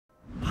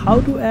How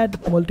to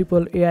add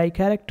multiple AI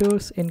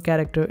characters in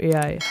Character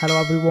AI. Hello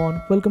everyone,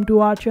 welcome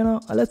to our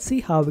channel. Let's see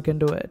how we can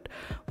do it.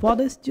 For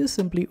this, just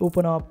simply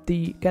open up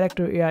the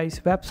Character AI's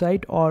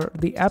website or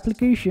the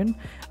application.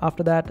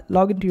 After that,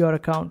 log into your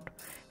account.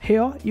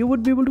 Here you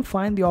would be able to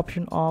find the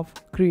option of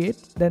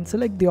create, then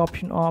select the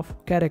option of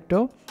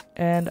character,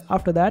 and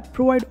after that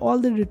provide all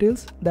the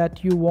details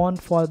that you want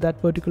for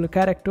that particular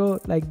character,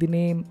 like the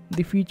name,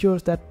 the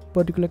features that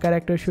particular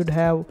character should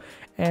have,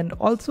 and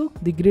also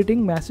the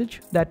greeting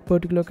message that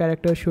particular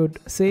character should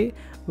say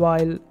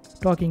while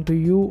talking to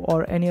you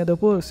or any other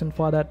person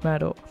for that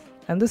matter.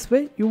 And this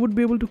way you would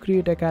be able to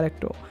create a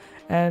character,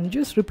 and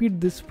just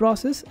repeat this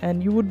process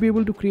and you would be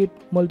able to create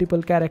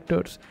multiple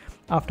characters.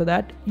 After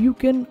that, you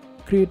can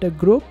create a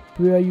group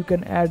where you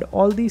can add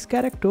all these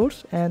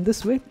characters, and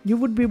this way you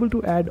would be able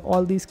to add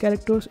all these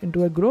characters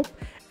into a group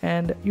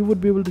and you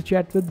would be able to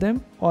chat with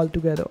them all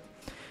together.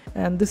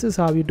 And this is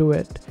how you do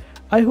it.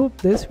 I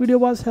hope this video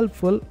was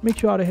helpful. Make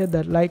sure to hit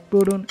that like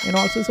button and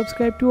also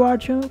subscribe to our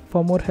channel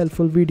for more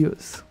helpful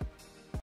videos.